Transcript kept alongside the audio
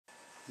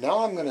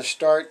Now I'm going to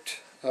start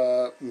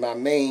my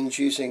mains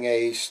using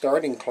a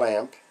starting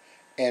clamp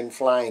and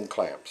flying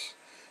clamps.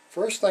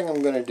 First thing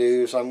I'm going to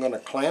do is I'm going to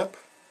clamp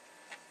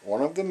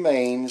one of the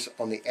mains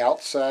on the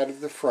outside of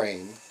the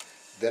frame.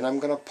 Then I'm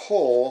going to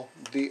pull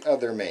the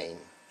other main.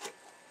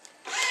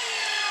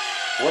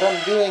 What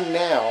I'm doing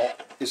now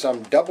is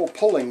I'm double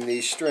pulling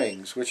these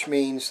strings, which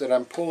means that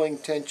I'm pulling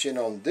tension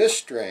on this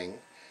string.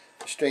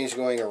 The string's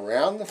going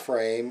around the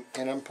frame,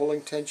 and I'm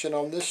pulling tension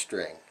on this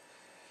string.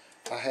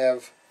 I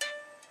have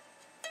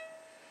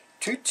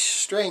two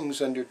strings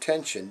under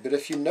tension, but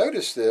if you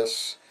notice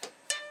this,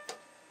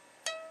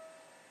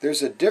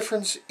 there's a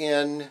difference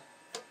in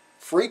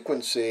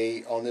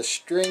frequency on the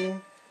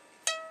string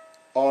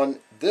on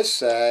this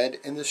side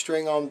and the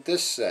string on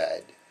this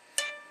side.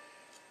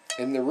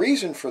 And the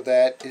reason for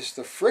that is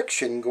the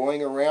friction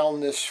going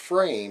around this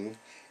frame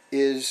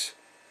is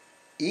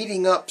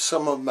eating up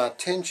some of my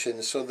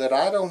tension so that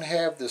I don't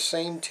have the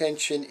same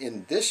tension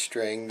in this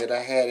string that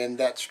I had in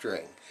that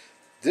string.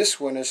 This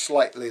one is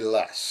slightly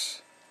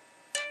less.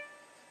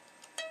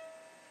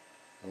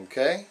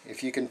 Okay,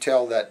 if you can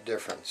tell that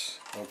difference.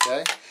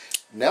 Okay,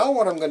 now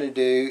what I'm going to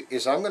do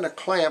is I'm going to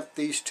clamp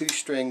these two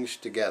strings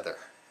together.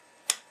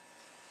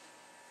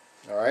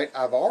 Alright,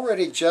 I've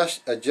already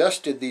just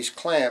adjusted these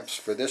clamps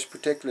for this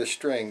particular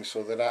string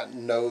so that I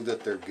know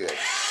that they're good.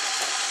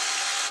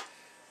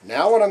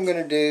 Now what I'm going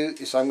to do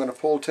is I'm going to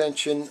pull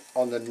tension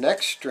on the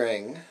next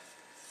string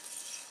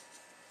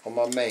on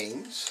my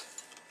mains.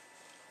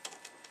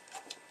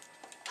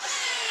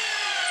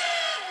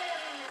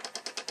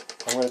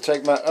 I'm going to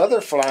take my other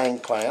flying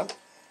clamp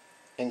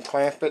and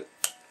clamp it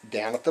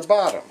down at the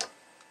bottom.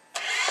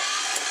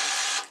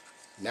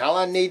 Now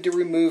I need to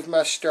remove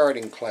my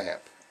starting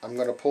clamp. I'm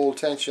going to pull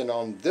tension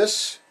on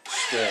this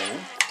string,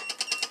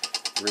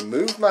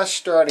 remove my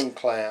starting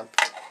clamp,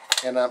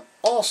 and I'm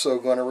also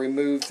going to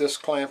remove this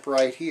clamp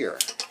right here.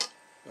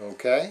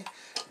 Okay?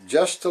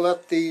 Just to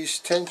let these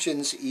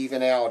tensions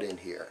even out in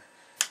here.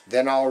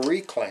 Then I'll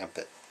reclamp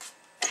it.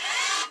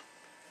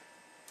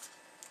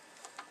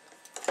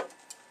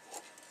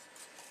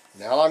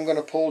 Now I'm going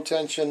to pull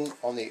tension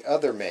on the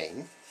other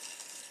main.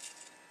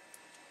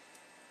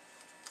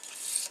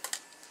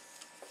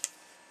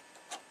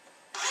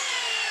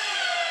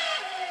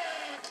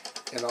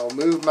 And I'll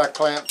move my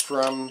clamp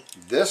from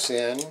this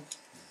end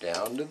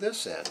down to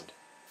this end.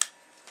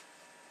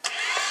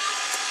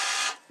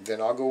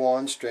 Then I'll go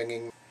on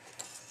stringing.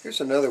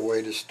 Here's another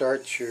way to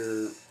start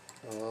your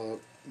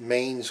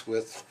mains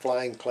with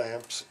flying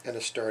clamps and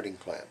a starting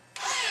clamp.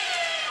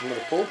 I'm going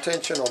to pull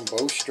tension on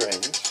both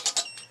strings.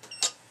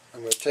 I'm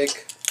going to take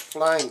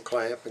flying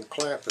clamp and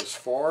clamp as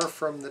far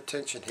from the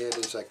tension head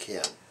as I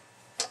can.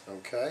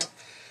 Okay?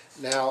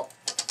 Now,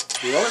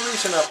 the only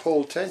reason I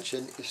pull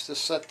tension is to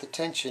set the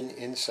tension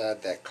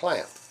inside that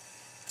clamp.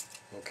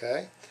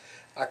 Okay?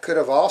 I could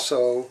have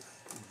also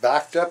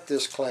backed up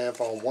this clamp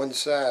on one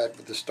side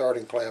with the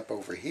starting clamp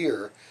over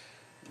here,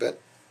 but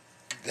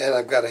then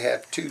I've got to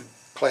have two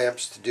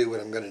clamps to do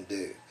what I'm going to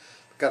do.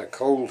 I've got a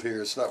cold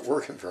here, it's not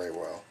working very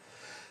well.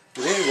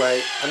 But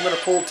anyway, I'm going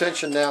to pull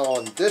tension now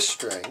on this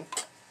string.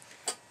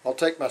 I'll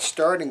take my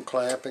starting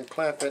clamp and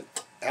clamp it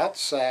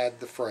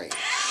outside the frame.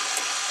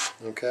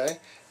 Okay?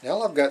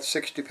 Now I've got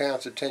 60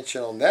 pounds of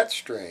tension on that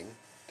string.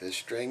 This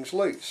string's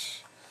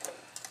loose.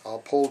 I'll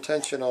pull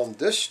tension on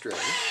this string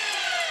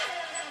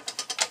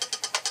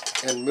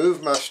and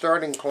move my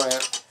starting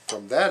clamp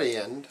from that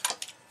end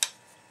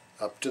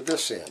up to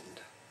this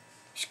end.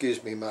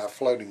 Excuse me, my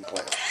floating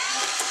clamp.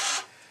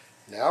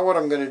 Now what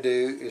I'm going to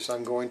do is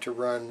I'm going to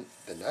run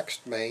the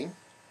next main,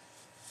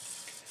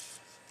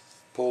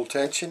 pull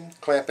tension,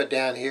 clamp it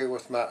down here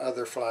with my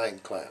other flying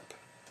clamp.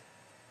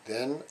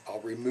 Then I'll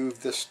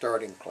remove this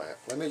starting clamp.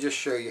 Let me just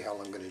show you how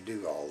I'm going to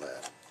do all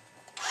that.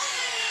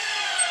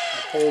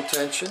 I pull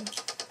tension,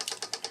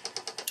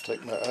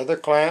 take my other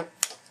clamp,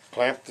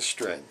 clamp the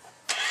string.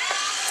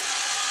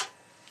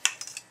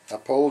 I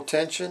pull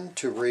tension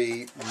to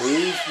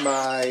remove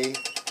my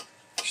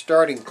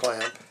starting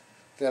clamp.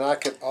 Then I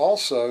could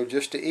also,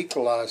 just to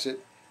equalize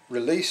it,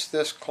 release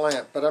this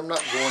clamp, but I'm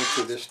not going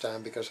to this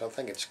time because I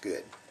think it's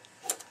good.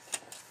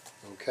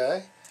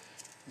 Okay?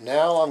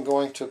 Now I'm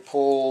going to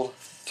pull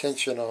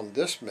tension on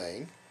this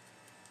main.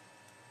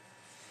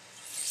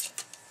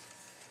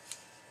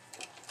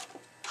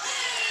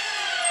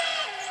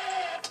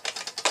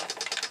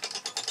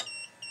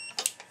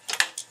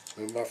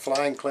 Move my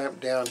flying clamp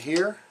down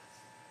here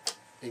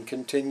and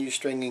continue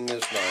stringing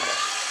as normal.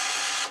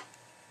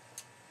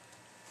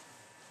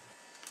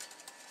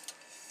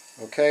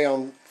 Okay,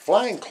 on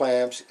flying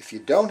clamps, if you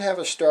don't have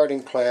a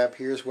starting clamp,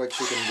 here's what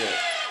you can do.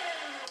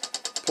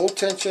 Pull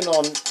tension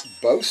on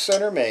both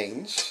center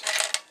mains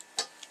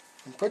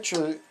and put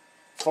your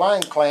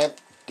flying clamp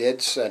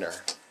dead center.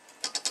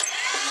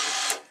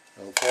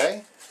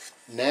 Okay,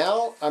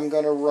 now I'm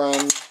going to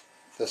run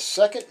the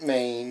second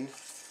main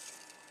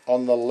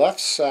on the left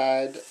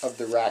side of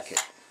the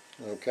racket.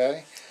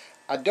 Okay,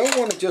 I don't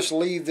want to just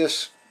leave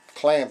this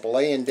clamp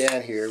laying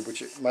down here,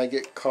 which it might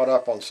get caught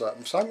up on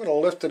something. So I'm going to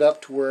lift it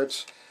up to where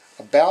it's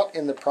about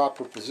in the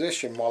proper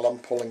position while I'm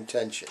pulling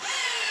tension.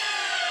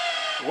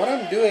 What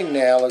I'm doing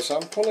now is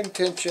I'm pulling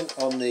tension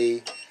on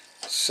the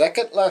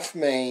second left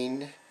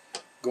main,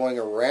 going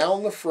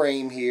around the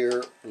frame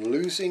here,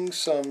 losing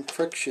some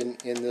friction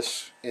in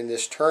this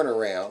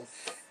turnaround,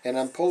 and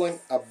I'm pulling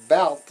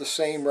about the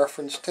same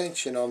reference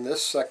tension on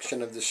this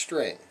section of the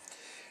string,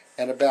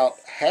 and about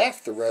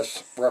half the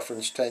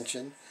reference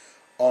tension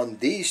on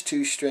these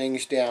two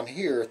strings down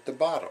here at the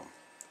bottom,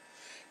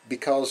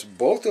 because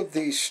both of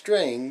these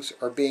strings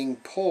are being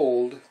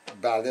pulled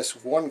by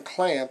this one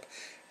clamp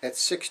at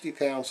 60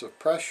 pounds of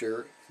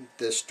pressure in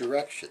this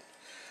direction.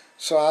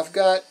 So I've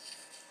got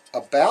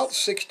about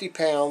 60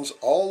 pounds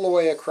all the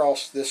way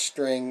across this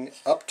string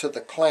up to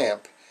the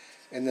clamp,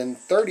 and then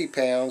 30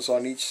 pounds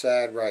on each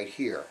side right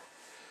here.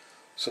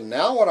 So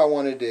now what I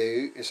want to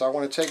do is I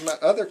want to take my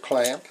other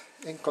clamp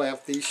and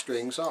clamp these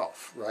strings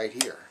off right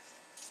here.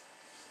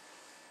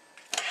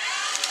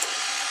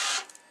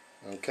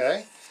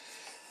 Okay,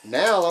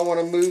 now I want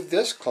to move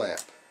this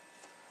clamp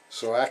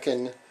so I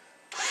can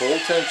pull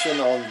tension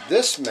on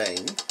this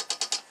main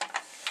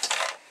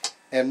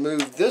and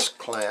move this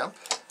clamp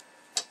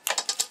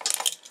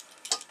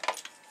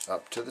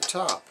up to the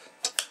top.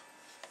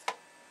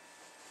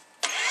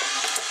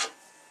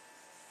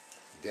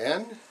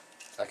 Then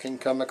I can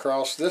come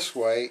across this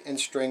way and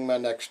string my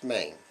next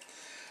main.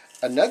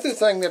 Another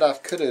thing that I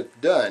could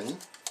have done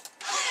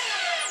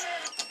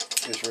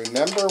is,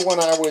 remember when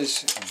I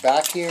was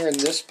back here in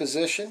this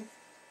position?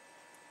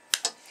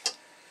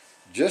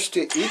 Just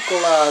to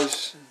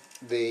equalize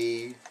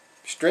the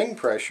string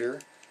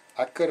pressure,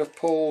 I could have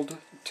pulled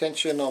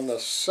tension on the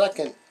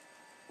second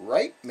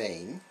right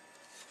main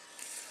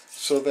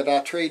so that I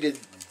traded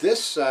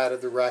this side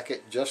of the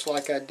racket just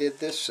like I did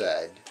this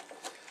side.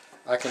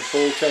 I can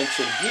pull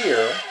tension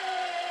here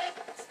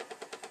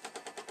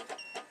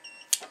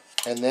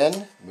and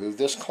then move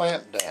this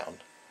clamp down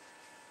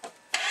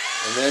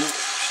and then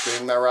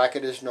string my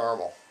racket as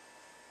normal.